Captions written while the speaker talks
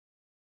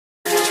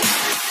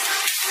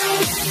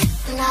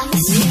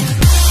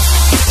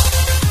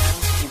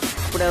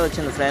ఇప్పుడే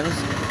వచ్చింది friends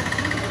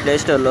play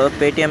స్టోర్లో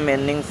పేటిఎం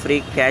ఎర్నింగ్ ఫ్రీ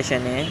క్యాష్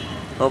అని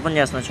ఓపెన్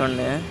చేస్తున్నా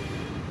చూడండి.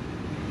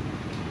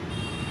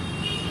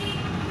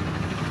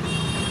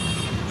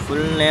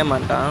 ఫుల్ నేమ్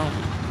అంట,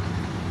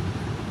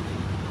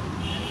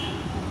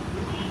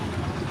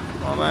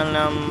 మొబైల్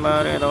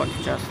నెంబర్ ఏదో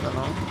ఒకటి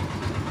చేస్తాను,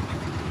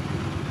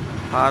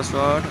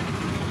 పాస్వర్డ్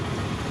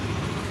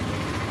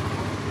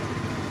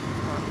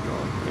 1 2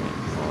 3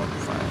 4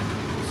 5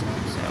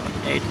 6 7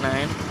 8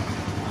 9.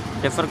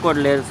 రెఫర్ కోడ్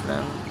లేదు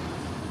ఫ్రెండ్స్,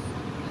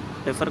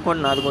 రెఫర్ కోడ్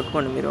నాది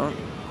కొట్టుకోండి మీరు,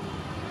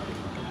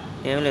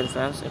 ఏం లేదు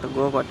ఫ్రెండ్స్. ఇట్లా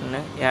గో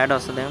కొట్టండి, యాడ్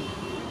వస్తుంది.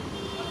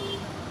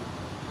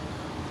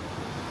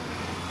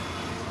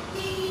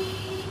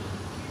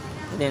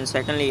 నేను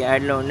సెకండ్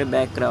యాడ్లో ఉండి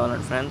బ్యాక్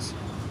రావాలండి ఫ్రెండ్స్.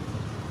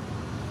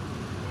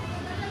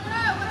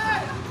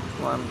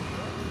 1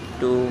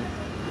 2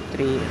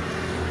 3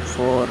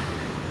 4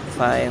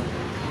 5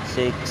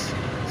 6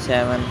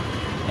 7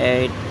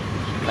 8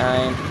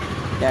 9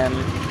 10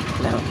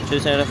 11.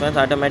 చూసారా ఫ్రెండ్స్,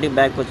 ఆటోమేటిక్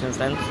బ్యాక్ వచ్చింది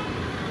ఫ్రెండ్స్.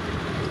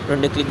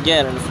 2 క్లిక్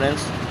చేయాలండి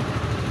ఫ్రెండ్స్.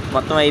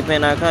 మొత్తం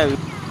అయిపోయినాక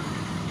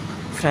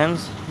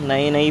ఫ్రెండ్స్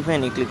 9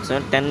 అయిపోయినాయి క్లిక్స్.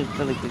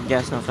 10th క్లిక్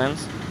చేస్తున్నాం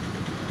friends.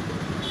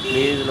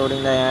 Please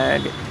loading the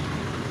add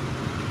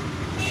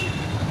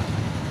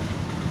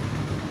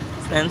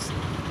friends.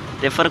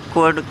 Refer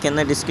code కింద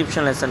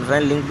డిస్క్రిప్షన్ ఇస్తాను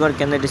ఫ్రెండ్స్, లింక్ కూడా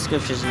కింద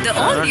డిస్క్రిప్షన్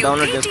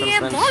డౌన్లోడ్ చేసుకోండి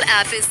friends. Paytm Mall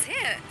app is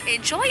here.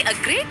 Enjoy a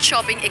great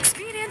shopping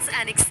experience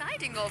and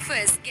exciting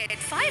offers. Get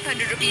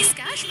 500 rupees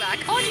cashback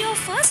on your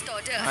first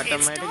order.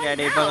 Automatic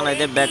add అయిపోగానే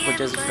అయితే back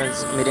వచ్చేసి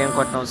friends, మీరేం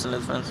కొట్టడం అవసరం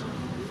లేదు ఫ్రెండ్స్.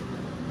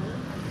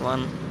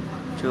 1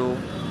 2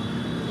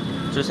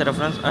 చూసారా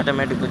ఫ్రెండ్స్,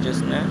 ఆటోమేటిక్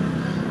వచ్చేస్తుంది.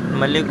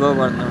 మళ్ళీ గో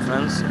కొడుతున్నాం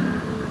ఫ్రెండ్స్.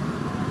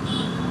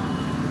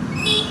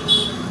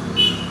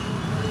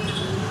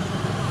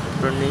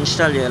 రెండు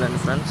ఇన్స్టాల్ చేయాలండి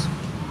ఫ్రెండ్స్.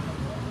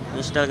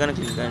 ఇన్స్టాల్ కానీ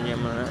క్లిక్ అని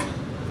చేయమన్నా,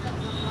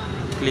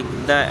 క్లిక్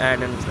ద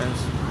యాడ్ అండి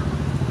ఫ్రెండ్స్.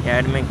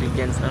 యాడ్ మీద క్లిక్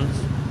చేయండి ఫ్రెండ్స్.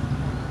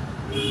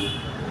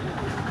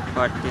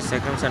 40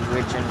 seconds అండ్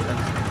వెయిట్ చేయండి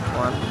friends.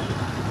 1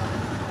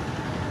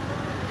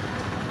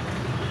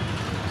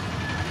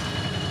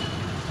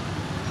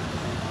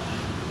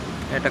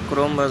 at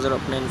chrome browser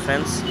open అయింది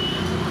ఫ్రెండ్స్.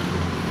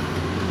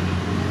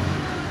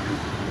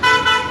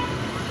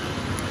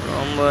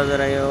 క్రోమ్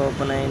బ్రౌజర్ అయ్యో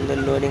ఓపెన్ అయింది,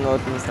 లోడింగ్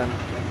అవుతుంది ఫ్రెండ్స్.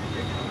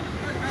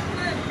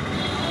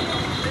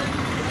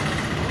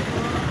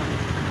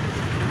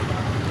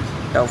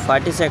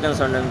 40 seconds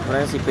ఉండండి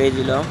ఫ్రెండ్స్. ఈ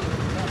పేజీలో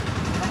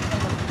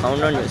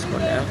కౌంట్ డౌన్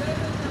చేసుకోండి.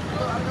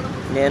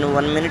 నేను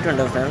 1 minute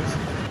ఉంటాను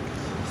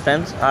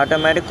ఫ్రెండ్స్.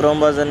 ఆటోమేటిక్ క్రోమ్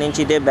బ్రౌజర్ నుంచి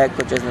ఇదే బ్యాక్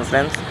వచ్చేసింది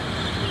ఫ్రెండ్స్.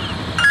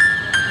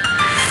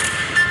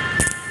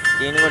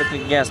 దీన్ని కూడా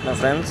క్లిక్ చేస్తున్నా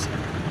friends.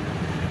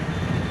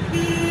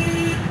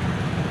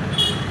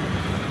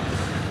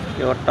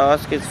 Your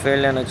task is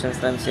failed అని వచ్చింది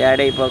ఫ్రెండ్స్.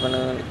 యాడ్ అయిపోకుండా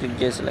క్లిక్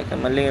చేసి లైక్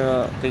మళ్ళీ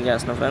క్లిక్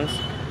చేస్తున్నా ఫ్రెండ్స్.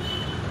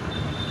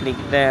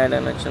 క్లిక్ ద యాడ్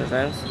అని వచ్చింది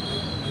friends.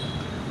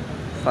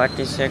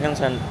 40 seconds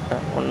and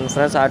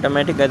friends,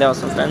 automatic అదే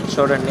వస్తుంది ఫ్రెండ్స్.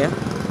 చూడండి,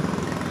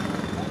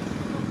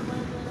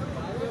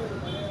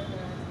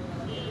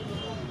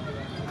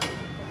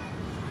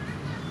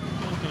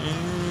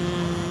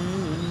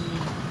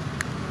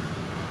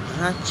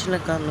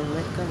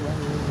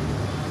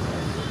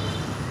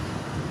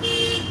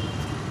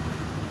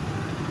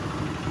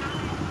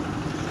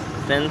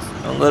 ఫ్రెండ్స్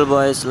ఒంగోలు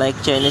బాయ్స్ లైక్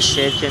చేయండి,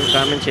 షేర్ చేయండి,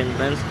 కామెంట్ చేయండి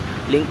ఫ్రెండ్స్.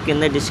 లింక్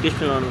కింద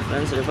డిస్క్రిప్షన్లో ఉంది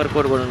ఫ్రెండ్స్. రిఫర్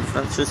కోడ్ కూడా ఉంది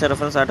ఫ్రెండ్స్. చూసారా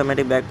ఫ్రెండ్స్,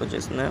 ఆటోమేటిక్ బ్యాక్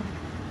వచ్చేస్తుంది.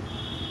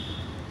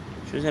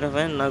 చూసారా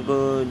ఫ్రెండ్స్, నాకు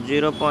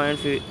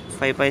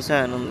 0.5 పైసా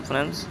అని ఉంది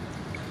ఫ్రెండ్స్.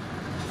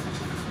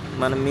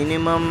 మన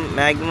మినిమం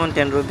మ్యాక్సిమం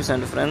 10 రూపీస్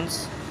అండి ఫ్రెండ్స్.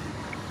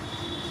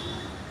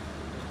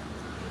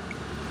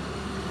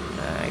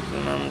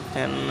 మ్యాక్సిమం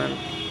 10 అండ్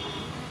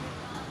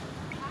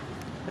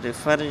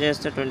రిఫర్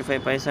చేస్తే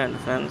 25 పైసా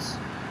అండి ఫ్రెండ్స్.